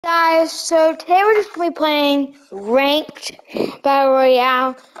Guys, so today we're just gonna be playing ranked battle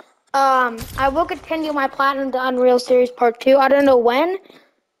royale. I will continue my platinum to Unreal series part 2. I don't know when,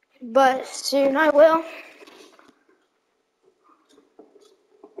 but soon I will.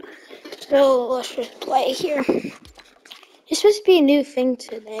 So let's just play here. It's supposed to be a new thing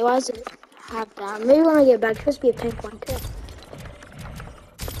today. Why does it have that? Maybe when I get back, it's supposed to be a pink one too.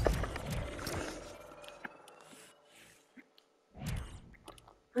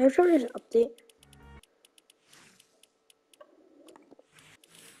 I'm sure there's an update.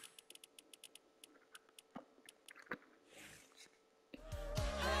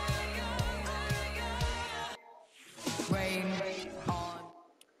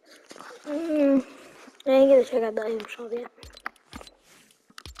 I didn't get to check out the item shop yet.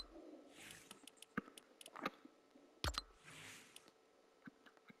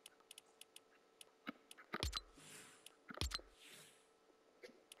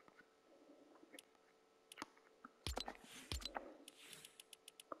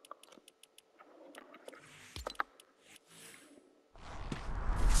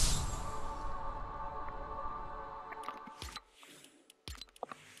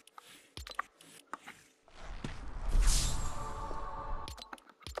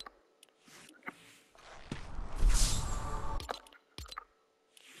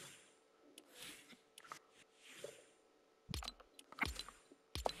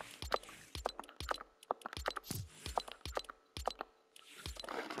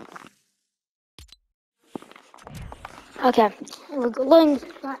 Okay, we're going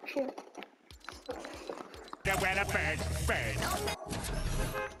back here.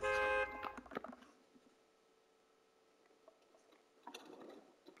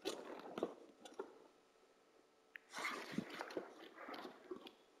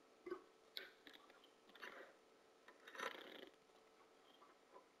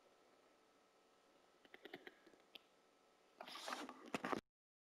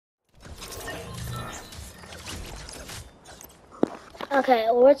 Okay,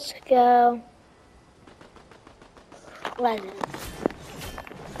 let's go. Legend.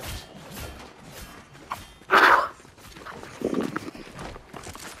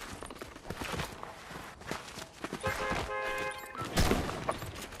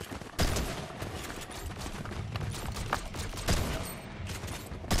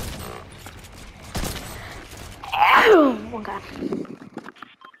 Okay.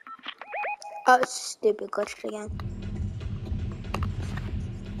 Oh, stupid glitched again.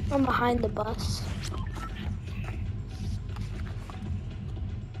 I'm behind the bus.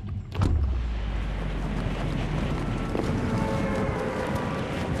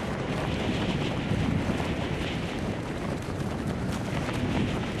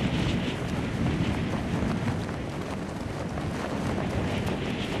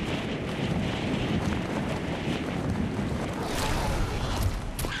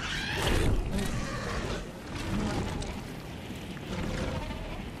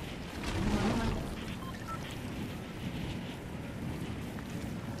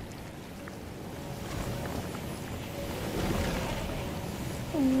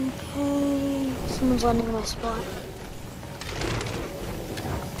 Okay, someone's landing in my spot.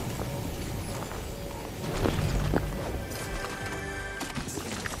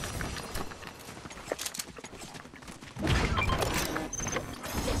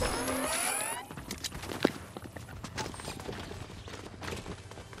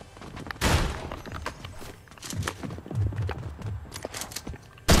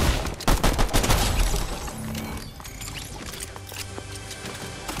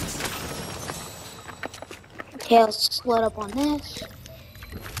 Okay, let's split up on this.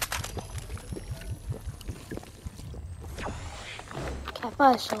 Okay, I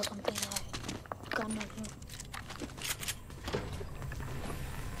thought I saw something there. Got nothing.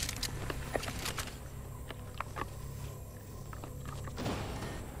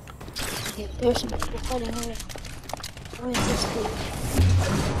 Okay, there's some people fighting over. Where is this cage?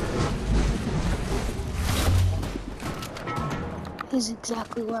 This is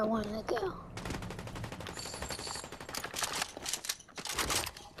exactly where I wanted to go.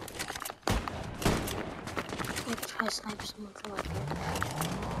 Try to snipe someone from up here.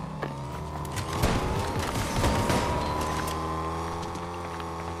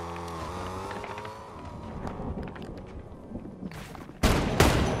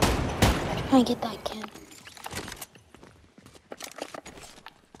 Try and get that kid.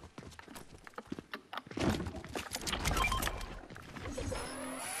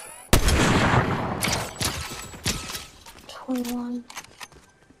 One.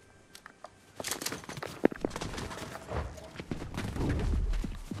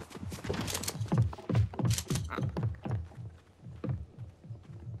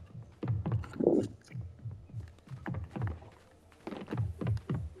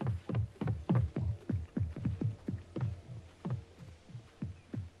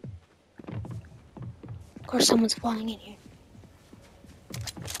 Or someone's flying in here.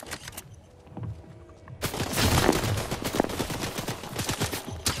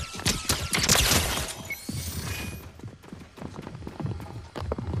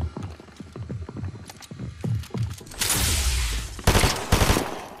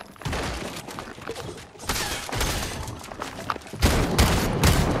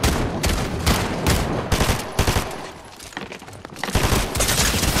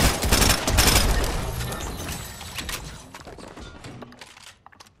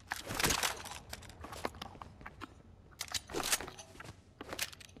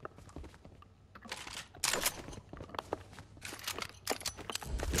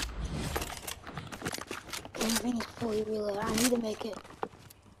 Everything's fully reloaded. I need to make it.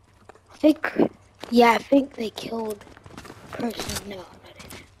 I think they killed a person. No, not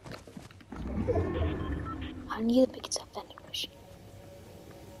in. I need to make it a vending machine.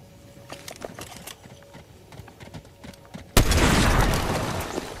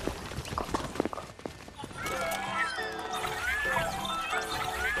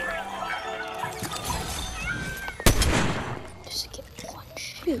 Just get one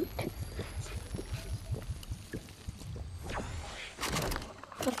shoot.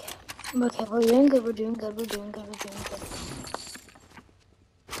 Okay, we're doing good, we're doing good. We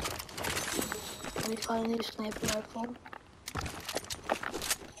got a new sniper rifle.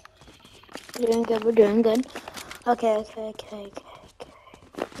 We're doing good. Okay.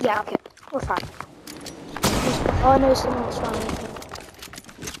 Yeah, okay, we're fine. Oh no, someone was trying to.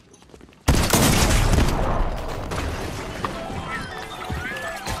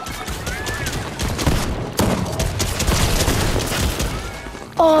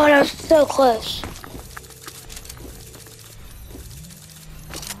 Oh, that was so close.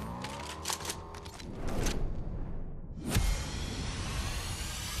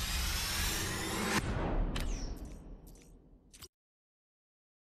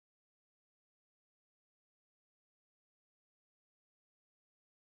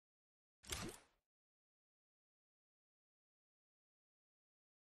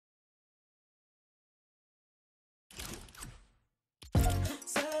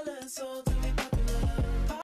 Silence all the